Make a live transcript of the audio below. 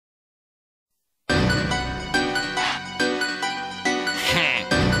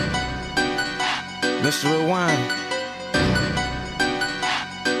Mr.Rewind.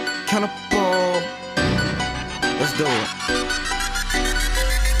 Cannibal. Let's do it.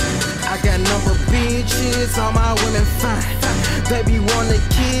 I got number bitches, all my women fine. Baby wanna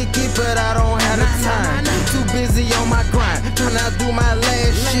kick it, but I don't have the time. Too busy on my grind, tryna do my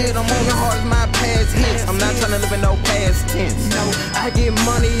last shit. I'm on the hard as my past hits. I'm not tryna live in no past tense. I get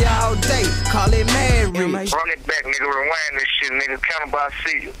money all day, call it mad rich. Run it back, nigga, rewind this shit, nigga.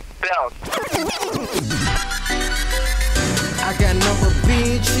 Cannible-Hustle. I got number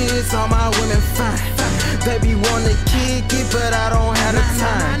bitches, all my women fine. Baby wanna kick it, but I don't have the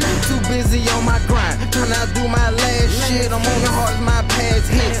time. Too busy on my grind, tryna do my last shit. I'm on the hard as my past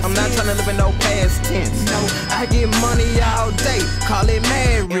hits. I'm not tryna live in no past tense. I get money all day, call it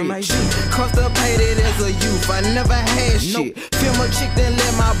mad rich. Constipated as a youth, I never had shit. Film a chick, then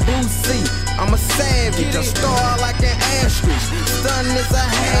let my boo see. I'm a savage, a star like an asterisk. Stun is a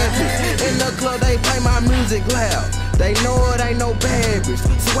habit. In the club they play my music loud. They know it ain't no bad bitch.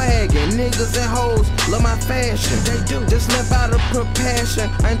 Swaggin', niggas and hoes love my fashion. They do. Just live out of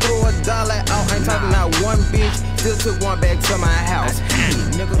compassion. Ain't throw $1 out. Ain't talking out one bitch. Still took one back to my house.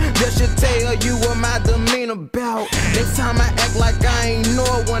 That should tell you what my demeanor about. Next time I act like I ain't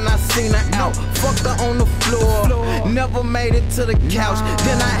know it when I seen her out. Fucked her on the floor. Never made it to the couch.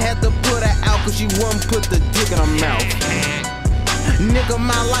 Then I had to put her out cause she wouldn't put the dick in her mouth. Nigga,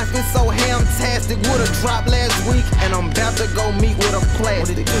 my life is so hamtastic. Would've dropped last week, and I'm about to go meet with a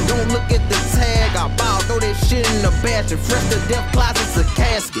plastic. Don't look at the tag, I ball, throw that shit in the basket. Fresh to death, closet's a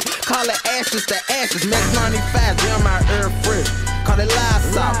casket. Call it ashes to ashes, Max 95, jam my air fresh. Call it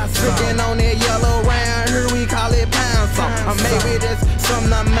Lysol, drinking on that yellow round here, we call it pound salt. Or maybe that's something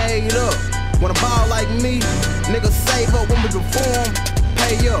I made up. Wanna ball like me, nigga save up when we perform.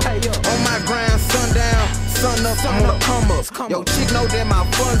 Pay up, on my grind, sundown, sun up, I'm gonna come up. Yo, chick know that my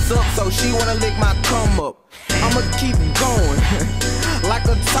fun's up, so she wanna lick my come up. I'ma keep going, like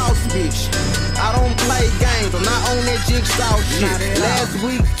a toss bitch. I don't play games, I'm not on that jigsaw shit. Last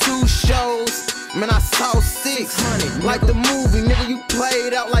week, 2 shows, man, I saw 600. Like the movie, nigga, you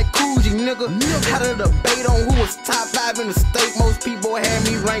played out like Coogee, nigga. Had a debate on who was top 5 in the state. Most people had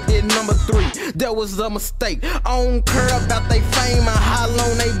me ranked at number 3. That was a mistake. I don't care about they fame or how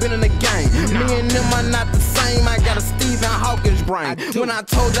long they been in the game. Me and them are not the same. I got a Stephen Hawkins brain. When I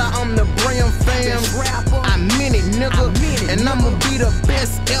told y'all I'm the B.R.I.M fam, I meant it, nigga. And I'ma be the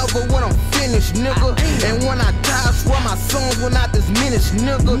best ever when I'm finished, nigga. And when I die, I swear my songs will not diminish,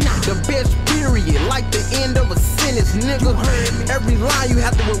 nigga. The best period, like the end of a sentence, nigga. Every line you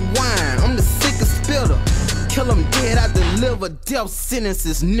have to rewind. I'm the sickest spitter. Kill them dead, I deliver death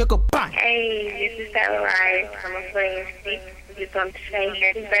sentences, nigga. Bye. Hey, this is B.R.I.M. I'm a friend. Just want to say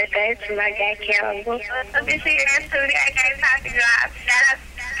happy birthday to my guy Cannible. So this year, that's too, I got time to drop. Shout out to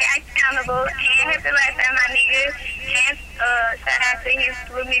guy Cannible and happy birthday, my nigga. And shout out to his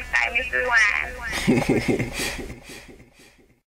little mixtape, Mr.Rewind.